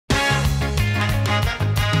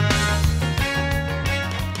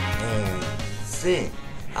scene.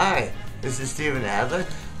 Hi, this is Stephen Adler.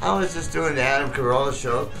 I was just doing the Adam Carolla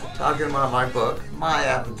show talking about my book, My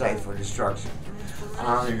Appetite for Destruction.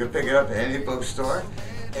 You can pick it up at any bookstore,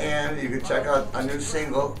 and you can check out a new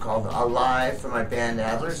single called Alive from my band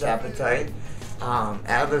Adler's Appetite,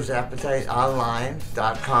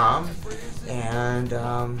 adlersappetiteonline.com. And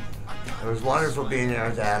it was wonderful being here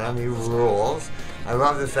with Adam. He rules. I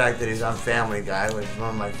love the fact that he's on Family Guy, which is one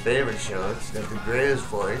of my favorite shows. He's got the greatest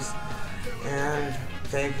voice. And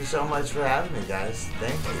thank you so much for having me, guys.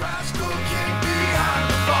 Thank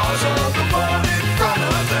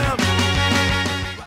you.